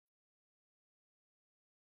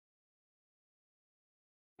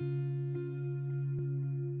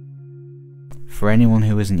For anyone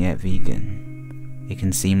who isn't yet vegan, it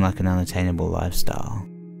can seem like an unattainable lifestyle.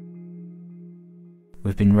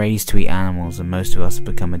 We've been raised to eat animals, and most of us have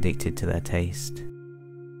become addicted to their taste.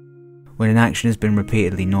 When an action has been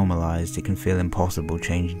repeatedly normalized, it can feel impossible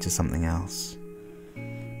changing to something else.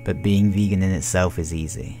 But being vegan in itself is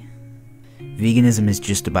easy. Veganism is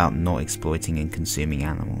just about not exploiting and consuming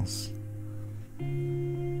animals.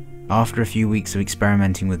 After a few weeks of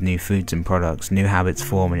experimenting with new foods and products, new habits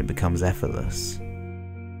form and it becomes effortless.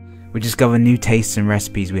 We discover new tastes and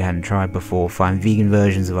recipes we hadn't tried before, find vegan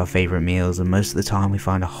versions of our favourite meals, and most of the time we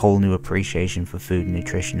find a whole new appreciation for food and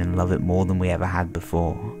nutrition and love it more than we ever had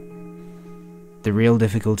before. The real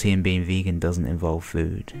difficulty in being vegan doesn't involve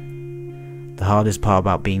food. The hardest part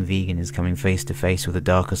about being vegan is coming face to face with the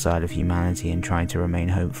darker side of humanity and trying to remain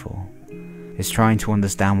hopeful. It's trying to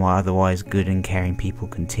understand why otherwise good and caring people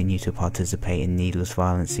continue to participate in needless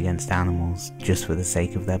violence against animals just for the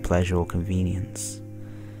sake of their pleasure or convenience.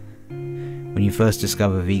 When you first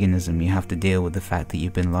discover veganism, you have to deal with the fact that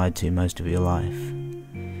you've been lied to most of your life.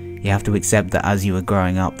 You have to accept that as you were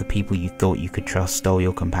growing up, the people you thought you could trust stole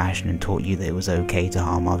your compassion and taught you that it was okay to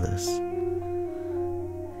harm others.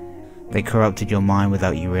 They corrupted your mind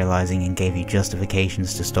without you realizing and gave you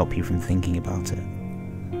justifications to stop you from thinking about it.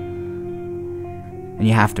 And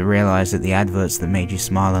you have to realize that the adverts that made you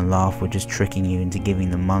smile and laugh were just tricking you into giving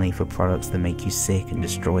them money for products that make you sick and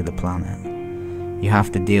destroy the planet. You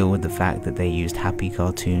have to deal with the fact that they used happy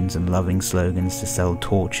cartoons and loving slogans to sell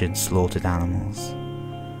tortured, slaughtered animals.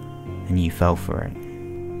 And you fell for it.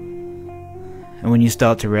 And when you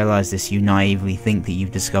start to realize this, you naively think that you've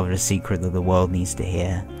discovered a secret that the world needs to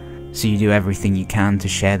hear. So you do everything you can to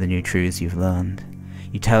share the new truths you've learned.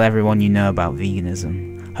 You tell everyone you know about veganism,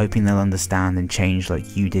 hoping they'll understand and change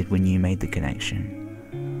like you did when you made the connection.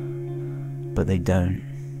 But they don't.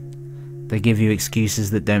 They give you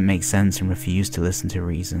excuses that don't make sense and refuse to listen to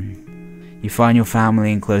reason. You find your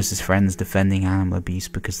family and closest friends defending animal abuse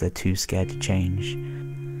because they're too scared to change.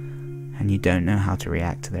 And you don't know how to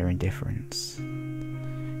react to their indifference.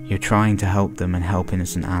 You're trying to help them and help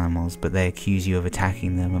innocent animals, but they accuse you of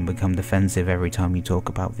attacking them and become defensive every time you talk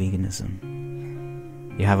about veganism.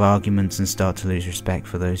 You have arguments and start to lose respect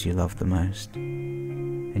for those you love the most.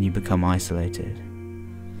 And you become isolated.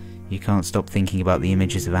 You can't stop thinking about the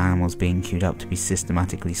images of animals being queued up to be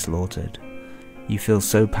systematically slaughtered. You feel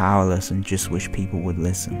so powerless and just wish people would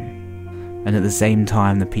listen. And at the same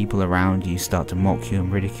time, the people around you start to mock you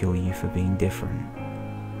and ridicule you for being different.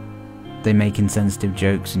 They make insensitive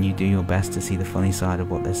jokes and you do your best to see the funny side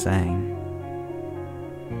of what they're saying.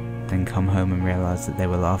 Then come home and realize that they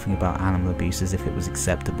were laughing about animal abuse as if it was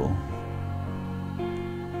acceptable.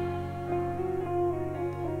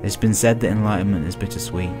 It's been said that enlightenment is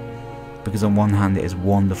bittersweet, because on one hand it is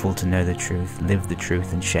wonderful to know the truth, live the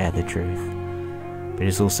truth and share the truth. But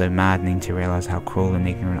it's also maddening to realize how cruel and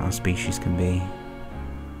ignorant our species can be.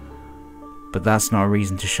 But that's not a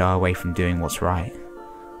reason to shy away from doing what's right.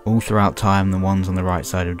 All throughout time, the ones on the right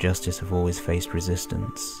side of justice have always faced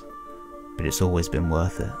resistance. But it's always been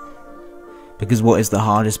worth it. Because what is the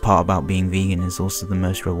hardest part about being vegan is also the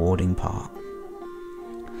most rewarding part.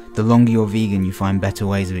 The longer you're vegan, you find better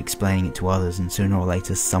ways of explaining it to others, and sooner or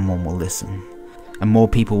later someone will listen. And more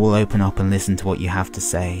people will open up and listen to what you have to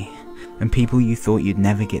say. And people you thought you'd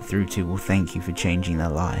never get through to will thank you for changing their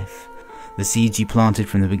life. The seeds you planted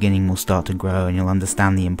from the beginning will start to grow, and you'll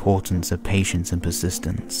understand the importance of patience and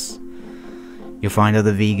persistence. You'll find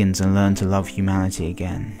other vegans and learn to love humanity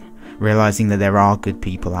again, realizing that there are good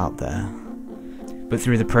people out there. But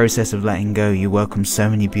through the process of letting go, you welcome so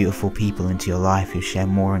many beautiful people into your life who share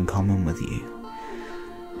more in common with you.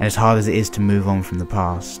 And as hard as it is to move on from the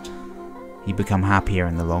past, you become happier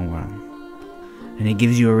in the long run. And it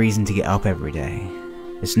gives you a reason to get up every day.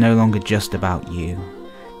 It's no longer just about you.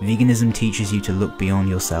 Veganism teaches you to look beyond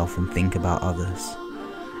yourself and think about others.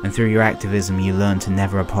 And through your activism, you learn to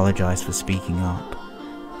never apologize for speaking up.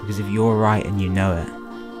 Because if you're right and you know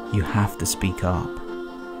it, you have to speak up.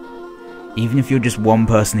 Even if you're just one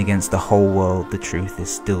person against the whole world, the truth is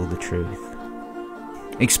still the truth.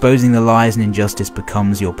 Exposing the lies and injustice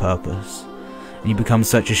becomes your purpose. And you become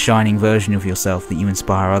such a shining version of yourself that you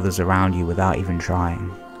inspire others around you without even trying.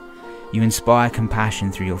 You inspire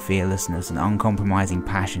compassion through your fearlessness and uncompromising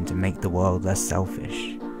passion to make the world less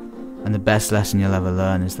selfish. And the best lesson you'll ever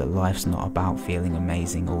learn is that life's not about feeling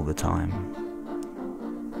amazing all the time.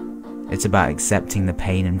 It's about accepting the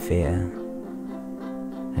pain and fear,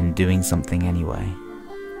 and doing something anyway.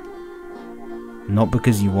 Not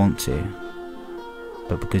because you want to,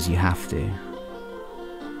 but because you have to.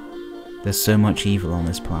 There's so much evil on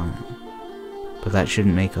this planet, but that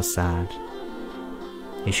shouldn't make us sad.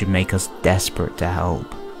 It should make us desperate to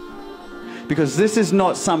help. Because this is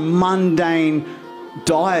not some mundane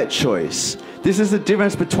diet choice. This is the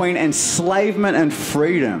difference between enslavement and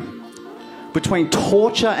freedom, between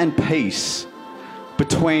torture and peace,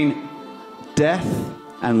 between death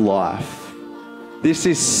and life. This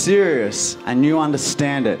is serious, and you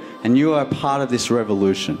understand it, and you are a part of this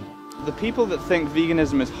revolution. The people that think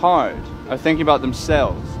veganism is hard are thinking about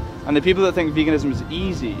themselves, and the people that think veganism is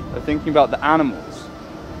easy are thinking about the animals.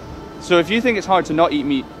 So if you think it's hard to not eat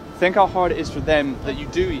meat, think how hard it is for them that you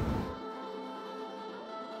do eat meat.